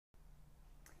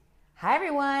Hi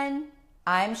everyone,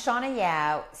 I'm Shauna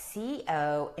Yao,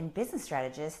 CEO and business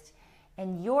strategist,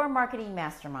 and your marketing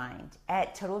mastermind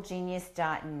at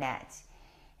TotalGenius.net.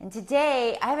 And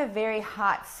today I have a very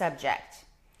hot subject.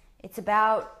 It's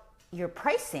about your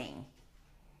pricing.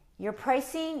 Your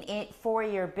pricing for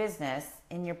your business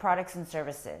and your products and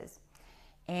services.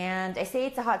 And I say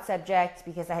it's a hot subject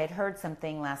because I had heard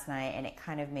something last night and it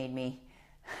kind of made me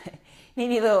a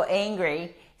little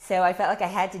angry. So I felt like I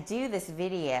had to do this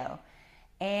video.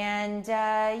 And,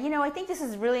 I think this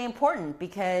is really important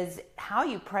because how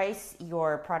you price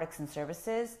your products and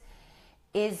services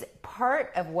is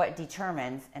part of what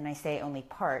determines, and I say only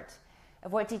part,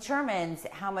 of what determines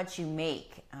how much you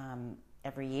make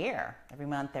every year, every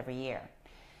month, every year.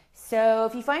 So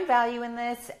if you find value in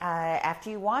this, after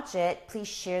you watch it, please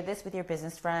share this with your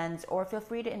business friends or feel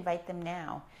free to invite them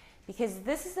now because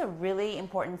this is a really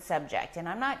important subject. And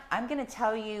I'm going to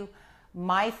tell you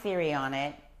my theory on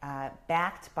it,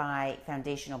 backed by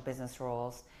foundational business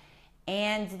rules.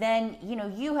 And then,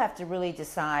 you have to really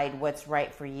decide what's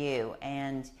right for you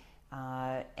and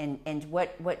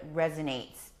what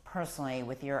resonates personally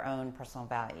with your own personal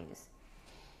values.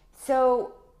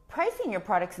 So pricing your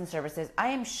products and services, I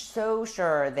am so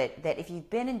sure that if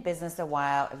you've been in business a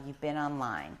while, if you've been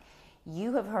online,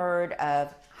 you have heard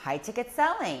of high ticket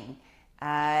selling,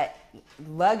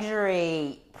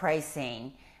 luxury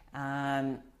pricing,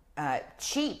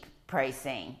 cheap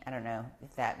pricing. I don't know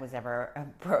if that was ever a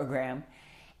program.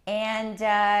 And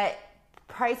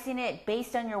pricing it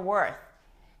based on your worth,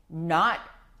 not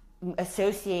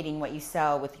associating what you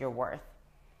sell with your worth.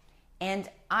 And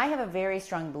I have a very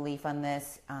strong belief on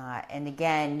this. And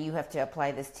again, you have to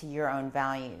apply this to your own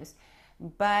values.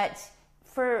 But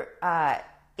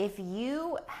if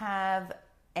you have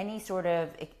any sort of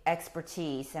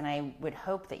expertise, and I would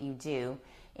hope that you do,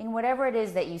 in whatever it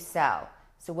is that you sell,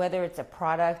 so whether it's a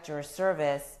product or a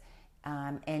service,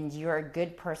 and you're a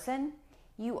good person,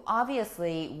 you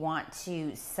obviously want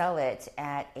to sell it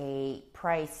at a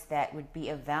price that would be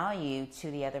of value to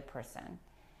the other person.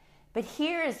 But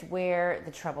here's where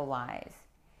the trouble lies,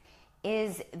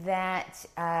 is that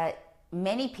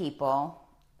many people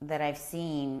that I've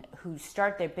seen who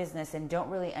start their business and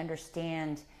don't really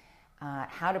understand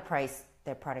how to price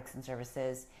their products and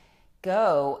services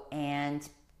go and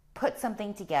put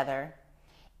something together,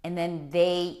 and then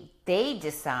they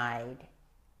decide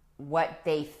what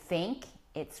they think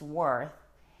it's worth,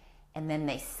 and then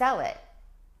they sell it.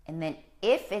 And then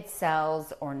if it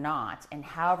sells or not, and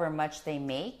however much they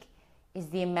make, is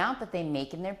the amount that they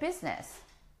make in their business.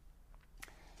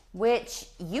 Which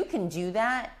you can do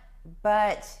that,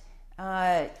 but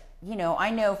I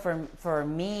know for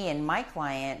me and my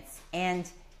clients, and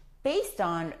based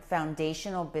on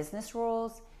foundational business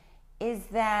rules, is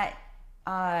that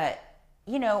I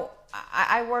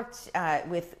worked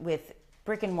with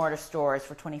brick and mortar stores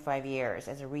for 25 years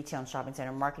as a retail and shopping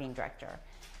center marketing director.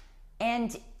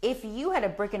 And if you had a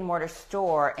brick and mortar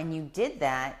store and you did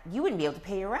that, you wouldn't be able to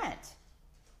pay your rent.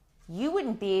 You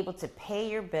wouldn't be able to pay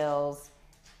your bills.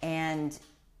 And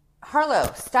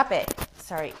Harlow, stop it.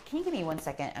 Sorry, can you give me 1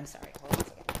 second? I'm sorry. Hold on 1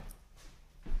 second.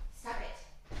 Stop it.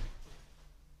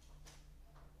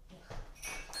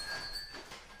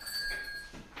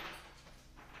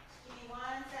 Give me 1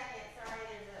 second. Sorry,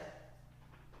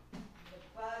 there's a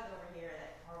bug over here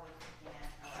that Harlow's looking at.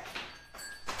 All right.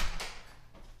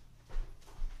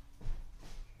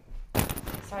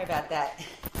 Sorry about that.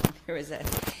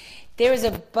 There was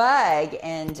a bug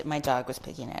and my dog was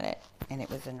picking at it and it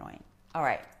was annoying. All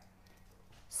right.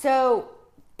 So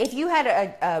if you had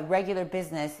a regular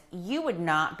business, you would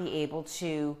not be able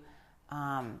to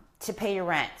pay your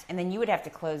rent, and then you would have to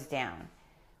close down.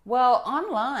 Well,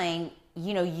 online,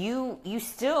 you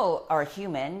still are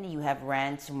human. You have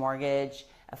rent, mortgage,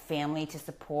 a family to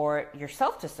support,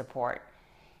 yourself to support.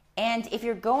 And if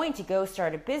you're going to go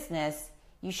start a business,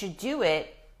 you should do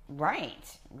it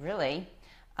right, really.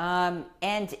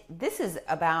 And this is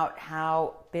about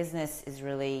how business is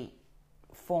really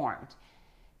formed.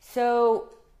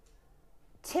 So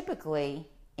typically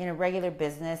in a regular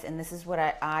business, and this is what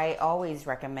I always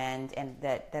recommend and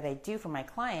that I do for my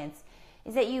clients,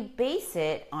 is that you base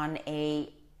it on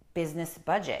a business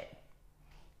budget.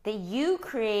 That you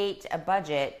create a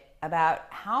budget about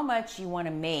how much you want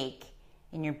to make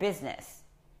in your business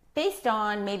based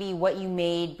on maybe what you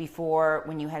made before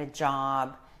when you had a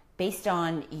job, based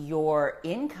on your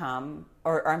income,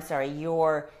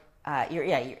 your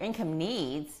income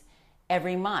needs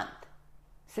every month.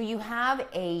 So you have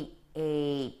a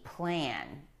plan,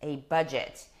 a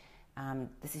budget.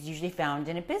 This is usually found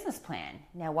in a business plan.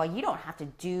 Now, while you don't have to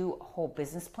do a whole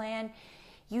business plan,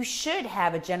 you should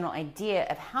have a general idea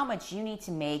of how much you need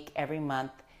to make every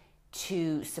month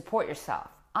to support yourself.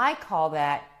 I call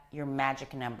that your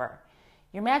magic number.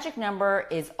 Your magic number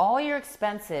is all your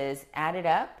expenses added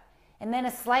up and then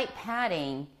a slight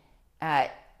padding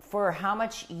for how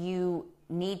much you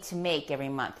need to make every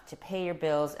month to pay your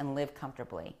bills and live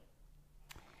comfortably.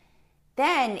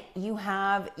 Then you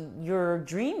have your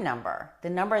dream number, the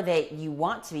number that you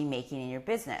want to be making in your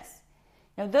business.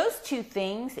 Now, those two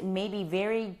things may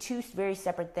be two very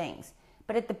separate things,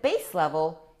 but at the base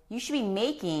level, you should be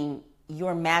making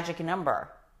your magic number.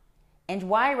 And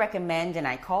why I recommend, and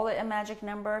I call it a magic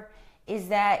number, is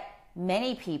that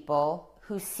many people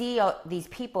who see these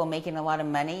people making a lot of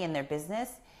money in their business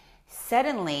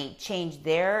suddenly change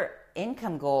their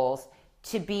income goals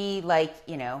to be like,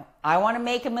 I want to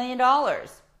make $1 million.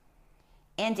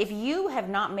 And if you have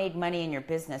not made money in your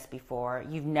business before,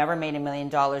 you've never made $1 million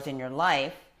in your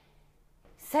life,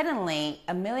 suddenly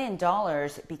 $1 million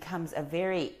becomes a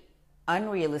very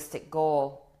unrealistic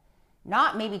goal.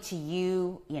 Not maybe to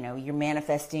you, you're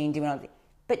manifesting, doing all that,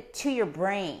 but to your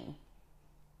brain.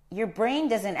 Your brain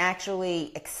doesn't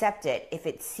actually accept it if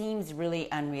it seems really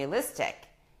unrealistic.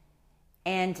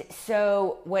 And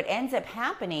so what ends up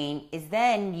happening is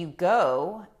then you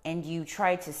go and you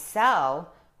try to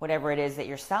sell whatever it is that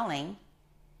you're selling.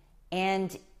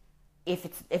 And if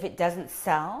it doesn't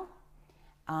sell,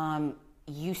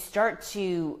 you start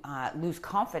to lose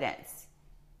confidence.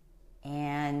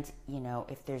 And,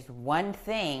 if there's one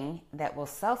thing that will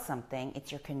sell something,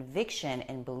 it's your conviction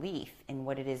and belief in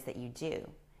what it is that you do.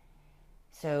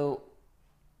 So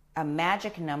a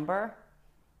magic number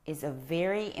is a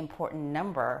very important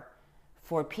number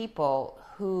for people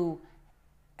who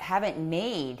haven't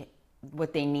made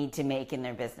what they need to make in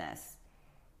their business.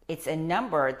 It's a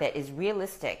number that is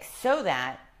realistic so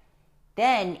that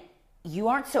then you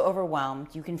aren't so overwhelmed.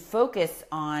 You can focus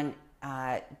on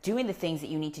doing the things that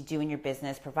you need to do in your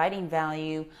business, providing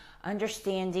value,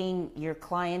 understanding your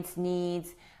clients'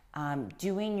 needs,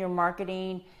 doing your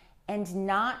marketing, and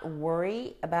not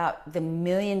worry about the $1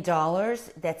 million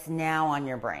that's now on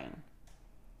your brain.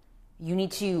 You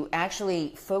need to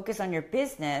actually focus on your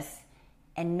business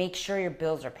and make sure your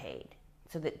bills are paid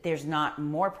so that there's not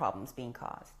more problems being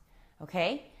caused.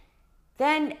 Okay?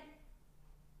 Then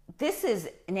this is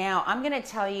now, I'm going to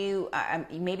tell you,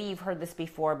 maybe you've heard this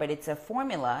before, but it's a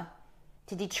formula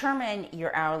to determine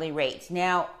your hourly rate.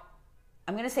 Now,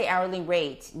 I'm going to say hourly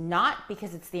rate, not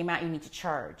because it's the amount you need to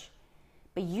charge,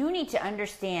 but you need to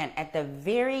understand at the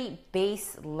very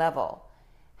base level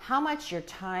how much your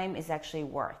time is actually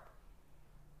worth.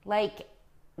 Like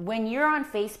when you're on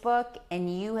Facebook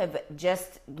and you have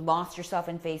just lost yourself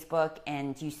in Facebook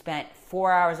and you spent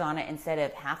 4 hours on it instead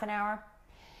of half an hour,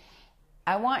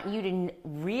 I want you to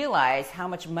realize how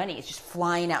much money is just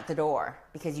flying out the door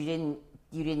because you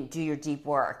didn't do your deep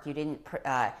work. You didn't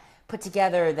put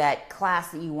together that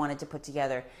class that you wanted to put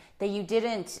together, that you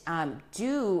didn't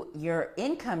do your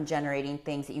income generating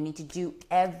things that you need to do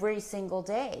every single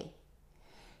day.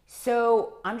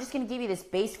 So I'm just going to give you this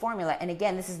base formula. And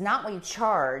again, this is not what you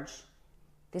charge.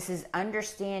 This is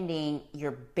understanding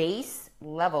your base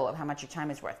level of how much your time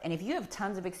is worth. And if you have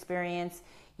tons of experience,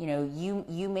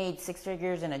 you made 6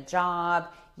 figures in a job,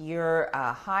 you're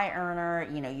a high earner,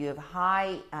 you have a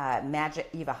high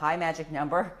magic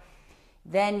number,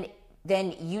 then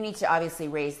you need to obviously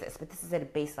raise this, but this is at a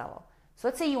base level. So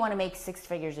let's say you want to make 6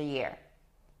 figures a year.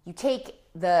 You take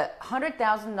the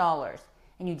 $100,000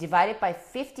 and you divide it by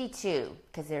 52,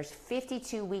 because there's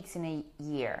 52 weeks in a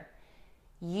year.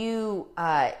 You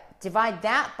divide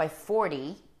that by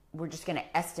 40. We're just going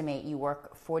to estimate you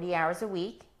work 40 hours a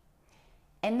week.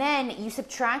 And then you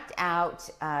subtract out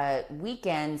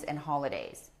weekends and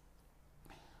holidays.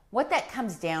 What that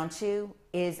comes down to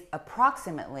is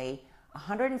approximately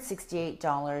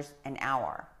 $168 an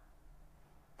hour.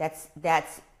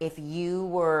 That's if you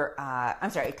were,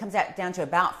 it comes down to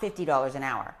about $50 an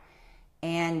hour.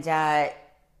 And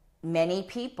many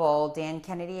people, Dan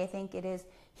Kennedy, I think it is,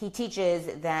 he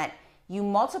teaches that you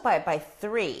multiply it by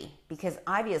 3 because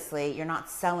obviously you're not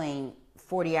selling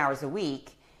 40 hours a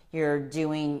week. You're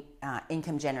doing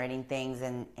income generating things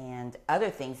and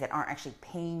other things that aren't actually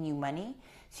paying you money.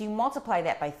 So you multiply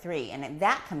that by 3 and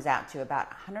that comes out to about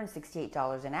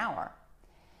 $168 an hour.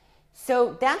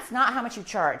 So that's not how much you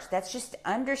charge. That's just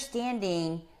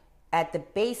understanding at the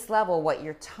base level what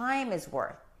your time is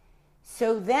worth.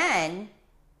 So then,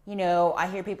 I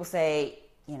hear people say,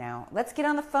 let's get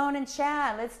on the phone and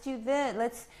chat. Let's do this.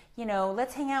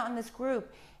 Let's hang out in this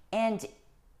group. And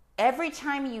every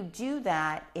time you do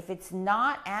that, if it's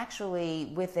not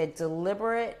actually with a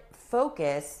deliberate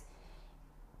focus,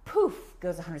 poof,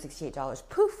 goes $168.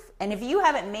 Poof. And if you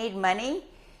haven't made money,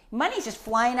 money's just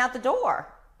flying out the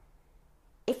door.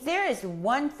 If there is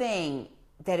one thing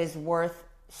that is worth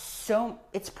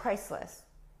it's priceless.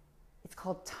 It's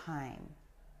called time.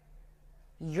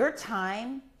 Your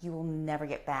time, you will never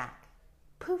get back.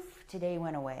 Poof, today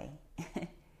went away.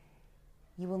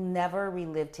 You will never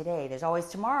relive today. There's always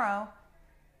tomorrow,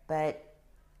 but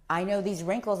I know these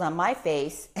wrinkles on my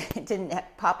face didn't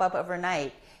pop up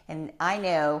overnight, and I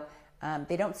know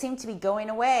they don't seem to be going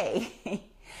away.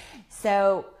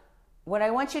 So what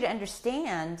I want you to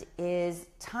understand is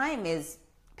time is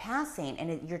passing,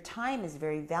 and your time is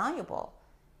very valuable.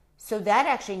 So that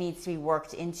actually needs to be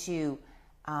worked into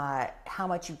how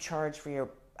much you charge for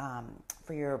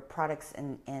your products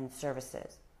and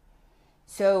services.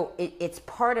 So it's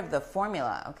part of the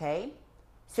formula, okay?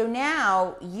 So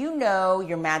now you know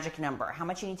your magic number, how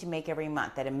much you need to make every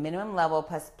month at a minimum level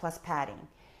plus padding.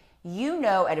 You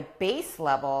know at a base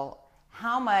level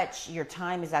how much your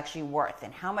time is actually worth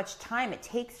and how much time it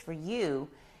takes for you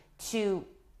to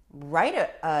write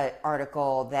an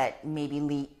article that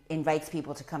maybe invites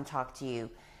people to come talk to you,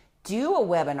 do a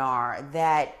webinar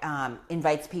that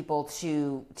invites people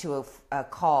to a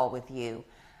call with you,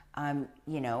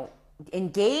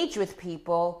 engage with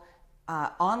people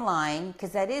online,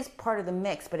 because that is part of the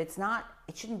mix, but it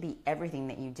shouldn't be everything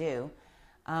that you do,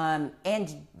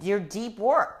 and your deep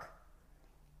work.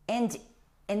 And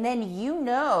then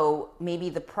maybe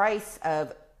the price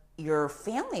of your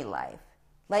family life.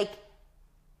 Like,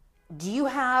 do you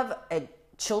have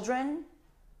children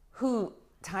who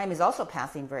time is also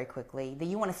passing very quickly that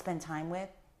you want to spend time with,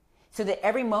 so that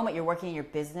every moment you're working in your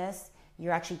business,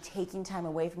 you're actually taking time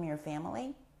away from your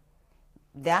family?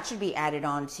 That should be added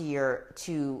on to your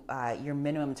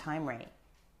minimum time rate.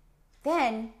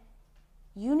 Then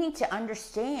you need to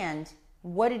understand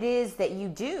what it is that you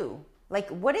do. Like,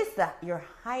 what is your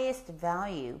highest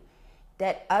value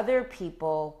that other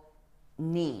people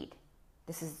need?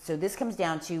 This comes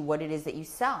down to what it is that you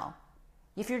sell.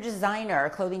 If you're a designer, a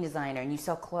clothing designer, and you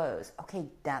sell clothes, okay,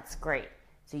 that's great.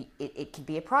 So it could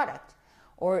be a product.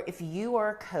 Or if you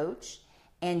are a coach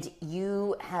and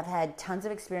you have had tons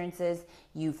of experiences,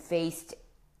 you've faced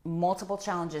multiple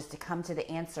challenges to come to the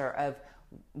answer of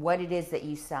what it is that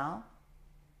you sell,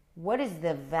 what is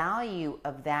the value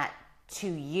of that to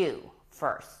you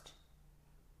first?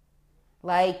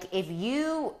 Like, if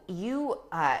you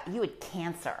had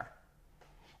cancer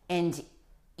and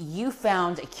you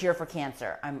found a cure for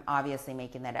cancer. I'm obviously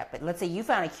making that up, but let's say you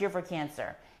found a cure for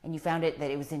cancer and you found that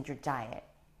it was in your diet,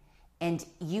 and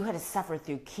you had to suffer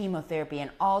through chemotherapy and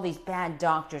all these bad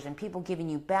doctors and people giving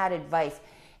you bad advice,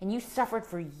 and you suffered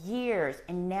for years,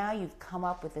 and now you've come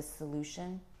up with a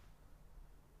solution.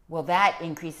 Well, that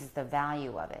increases the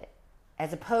value of it,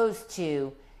 as opposed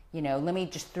to, let me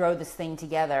just throw this thing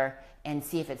together and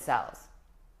see if it sells.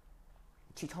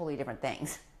 Two totally different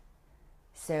things.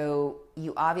 So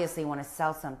you obviously want to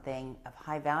sell something of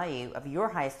high value, of your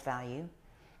highest value,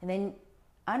 and then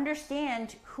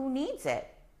understand who needs it.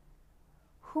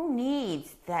 Who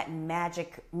needs that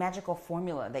magical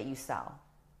formula that you sell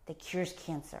that cures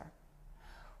cancer?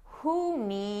 Who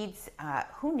needs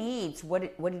what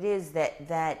it is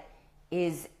that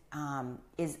is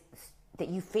that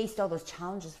you faced all those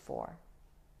challenges for?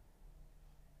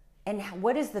 And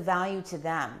what is the value to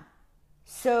them?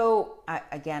 So,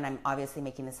 again, I'm obviously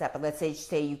making this up, but let's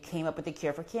say you came up with a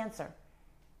cure for cancer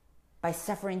by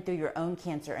suffering through your own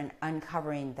cancer and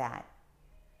uncovering that.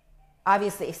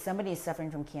 Obviously, if somebody is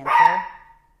suffering from cancer,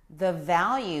 the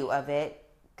value of it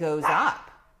goes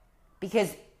up,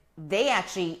 because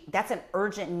that's an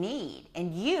urgent need,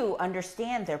 and you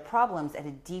understand their problems at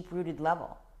a deep-rooted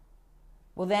level.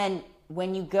 Well, then,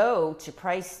 when you go to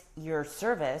price your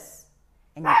service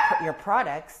and your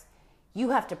products, you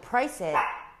have to price it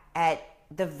at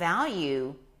the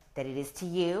value that it is to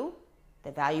you,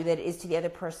 the value that it is to the other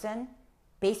person,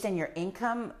 based on your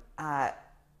income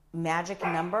magic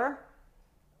number,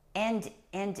 and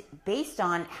based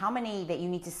on how many that you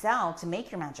need to sell to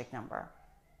make your magic number.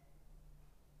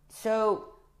 So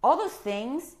all those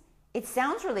things, it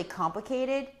sounds really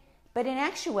complicated, but in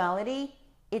actuality,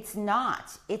 it's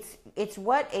not. It's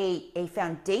what a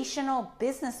foundational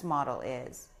business model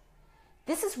is.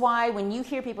 This is why when you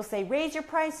hear people say, raise your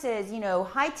prices,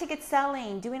 high ticket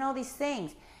selling, doing all these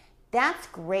things, that's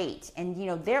great. And,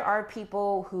 there are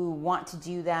people who want to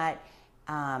do that.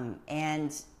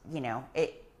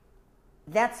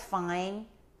 That's fine.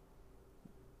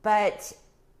 But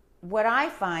what I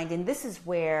find, and this is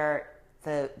where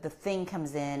the thing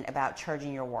comes in about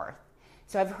charging your worth.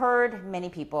 So I've heard many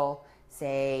people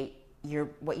say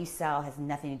what you sell has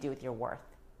nothing to do with your worth.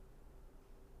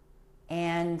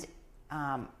 And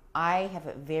I have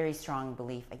a very strong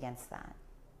belief against that.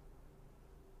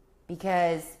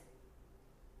 Because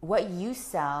what you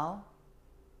sell,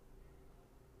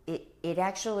 it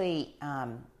actually,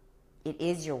 it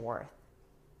is your worth.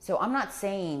 So I'm not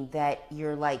saying that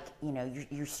you're like,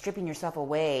 you're stripping yourself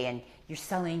away and you're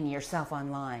selling yourself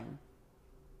online.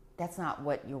 That's not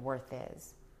what your worth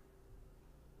is.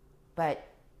 But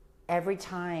every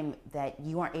time that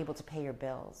you aren't able to pay your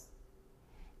bills,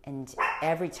 and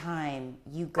every time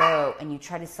you go and you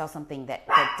try to sell something that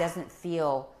doesn't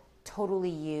feel totally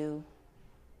you,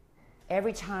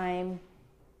 every time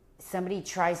somebody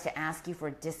tries to ask you for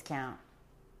a discount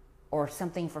or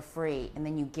something for free and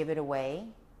then you give it away,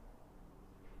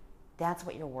 that's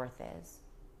what your worth is.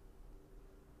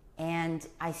 And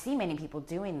I see many people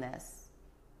doing this.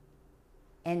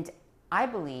 And I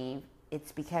believe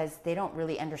it's because they don't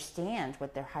really understand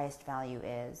what their highest value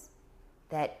is,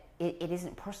 that it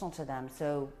isn't personal to them,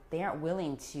 so they aren't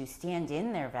willing to stand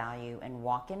in their value and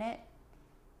walk in it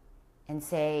and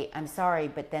say, I'm sorry,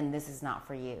 but then this is not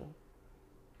for you.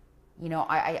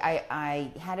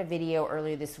 I had a video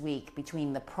earlier this week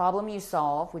between the problem you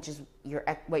solve, which is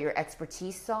what your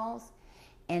expertise solves,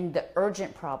 and the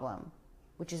urgent problem,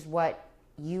 which is what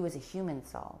you as a human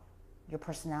solve, your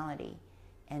personality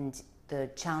and the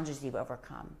challenges you've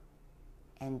overcome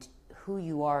and who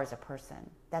you are as a person.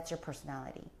 That's your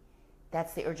personality.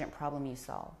 That's the urgent problem you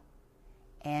solve.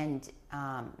 And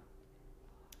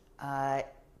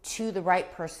to the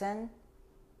right person,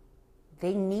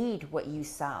 they need what you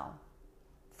sell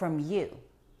from you.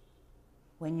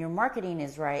 When your marketing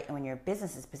is right and when your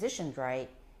business is positioned right,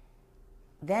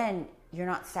 then you're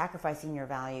not sacrificing your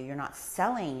value, you're not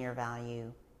selling your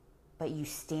value, but you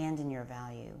stand in your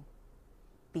value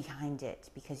behind it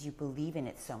because you believe in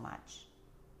it so much.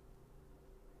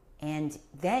 And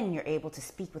then you're able to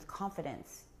speak with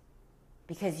confidence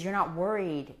because you're not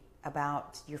worried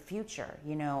about your future.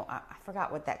 I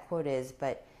forgot what that quote is,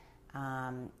 but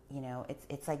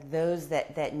it's like those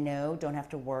that know don't have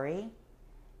to worry.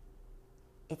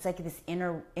 It's like this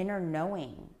inner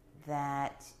knowing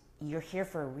that you're here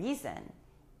for a reason,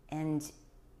 and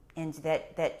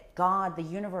that God, the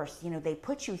universe, they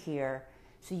put you here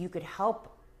so you could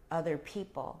help other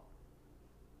people,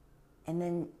 and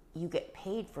then you get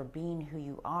paid for being who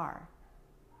you are.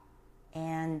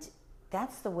 And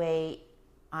that's the way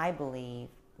I believe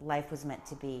life was meant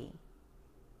to be,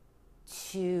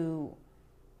 to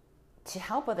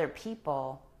help other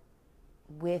people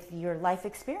with your life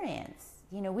experience.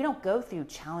 We don't go through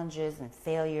challenges and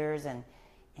failures and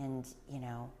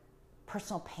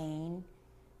personal pain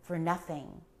for nothing.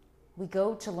 We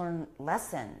go to learn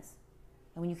lessons.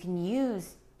 And when you can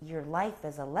use your life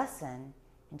as a lesson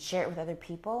and share it with other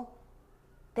people,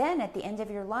 then at the end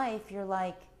of your life, you're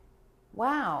like,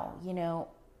 wow,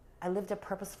 I lived a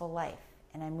purposeful life.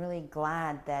 And I'm really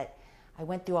glad that I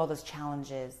went through all those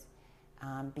challenges.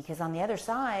 Because on the other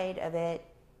side of it,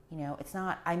 it's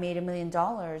not I made $1 million,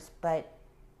 but,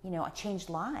 I changed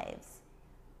lives.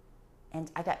 And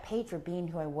I got paid for being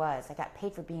who I was. I got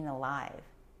paid for being alive.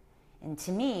 And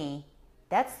to me,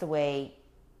 that's the way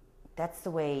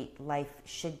life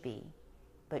should be.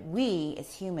 But we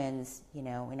as humans, in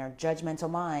our judgmental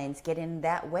minds, get in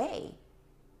that way.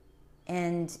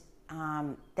 And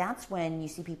that's when you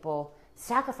see people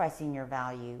sacrificing your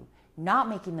value, not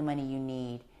making the money you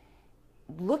need,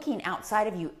 looking outside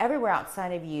of you, everywhere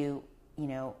outside of you,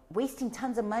 wasting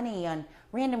tons of money on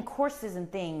random courses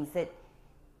and things that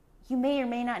you may or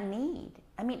may not need.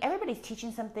 I mean, everybody's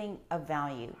teaching something of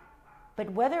value, but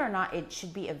whether or not it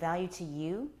should be of value to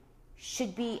you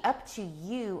should be up to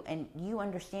you and you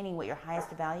understanding what your highest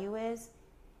value is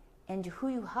and who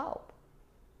you help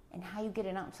and how you get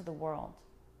it out to the world.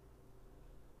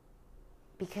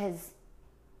 Because,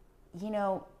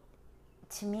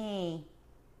 to me,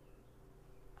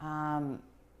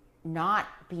 not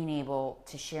being able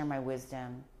to share my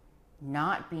wisdom,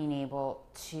 not being able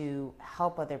to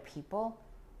help other people,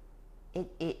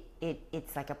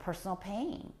 it's like a personal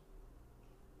pain.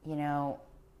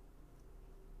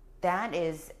 That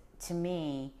is, to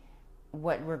me,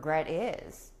 what regret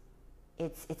is.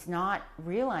 It's not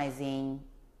realizing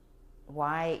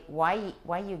why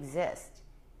you exist.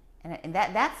 And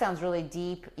that sounds really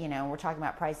deep. We're talking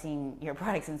about pricing your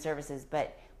products and services,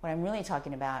 but what I'm really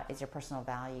talking about is your personal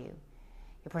value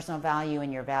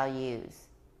and your values.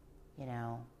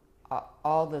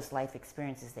 All those life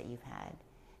experiences that you've had,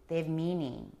 they have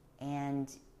meaning,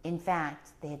 and in fact,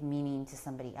 they have meaning to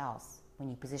somebody else when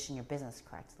you position your business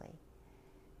correctly.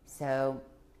 So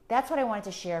that's what I wanted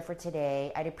to share for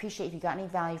today. I'd appreciate if you got any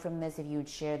value from this, if you would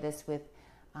share this with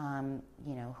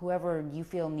whoever you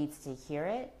feel needs to hear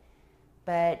it.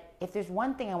 But if there's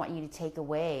one thing I want you to take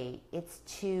away, it's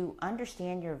to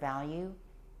understand your value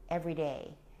every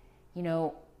day.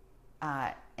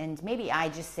 And maybe I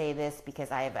just say this because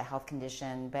I have a health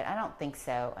condition, but I don't think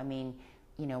so. I mean,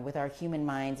 with our human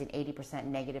minds and 80%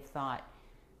 negative thought,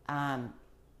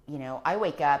 I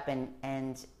wake up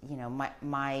and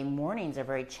my mornings are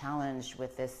very challenged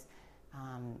with this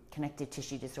connective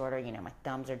tissue disorder. My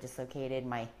thumbs are dislocated,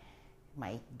 my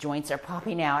joints are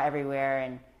popping out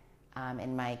everywhere,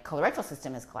 and my colorectal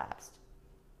system has collapsed.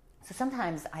 So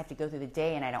sometimes I have to go through the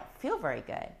day and I don't feel very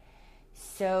good.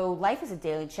 So life is a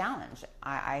daily challenge.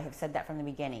 I have said that from the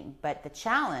beginning. But the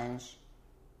challenge,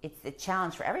 it's a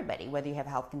challenge for everybody, whether you have a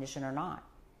health condition or not.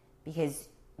 Because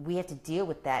we have to deal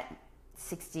with that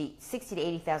 60 to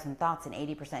 80,000 thoughts and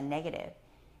 80% negative.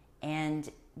 And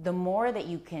the more that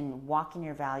you can walk in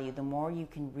your value, the more you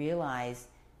can realize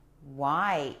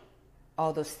why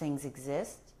all those things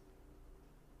exist,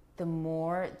 the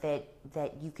more that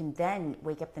you can then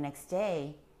wake up the next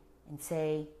day and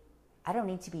say, I don't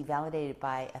need to be validated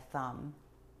by a thumb.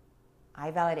 I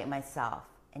validate myself,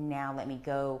 and now let me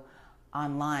go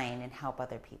online and help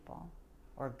other people,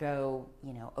 or go,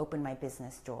 open my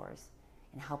business doors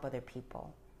and help other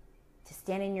people. To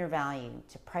stand in your value,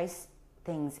 to price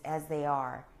things as they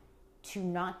are, to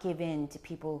not give in to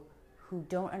people who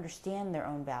don't understand their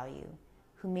own value,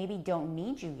 who maybe don't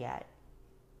need you yet,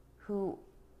 who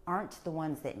aren't the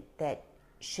ones that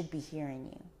should be hearing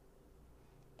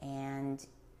you. And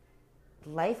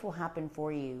life will happen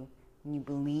for you when you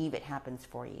believe it happens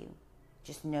for you.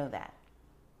 Just know that.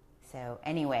 So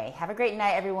anyway, have a great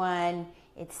night, everyone.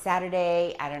 It's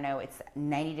Saturday. I don't know, it's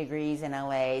 90 degrees in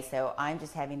LA, so I'm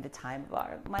just having the time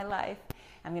of my life.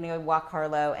 I'm going to go walk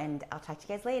Harlow, and I'll talk to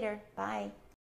you guys later. Bye.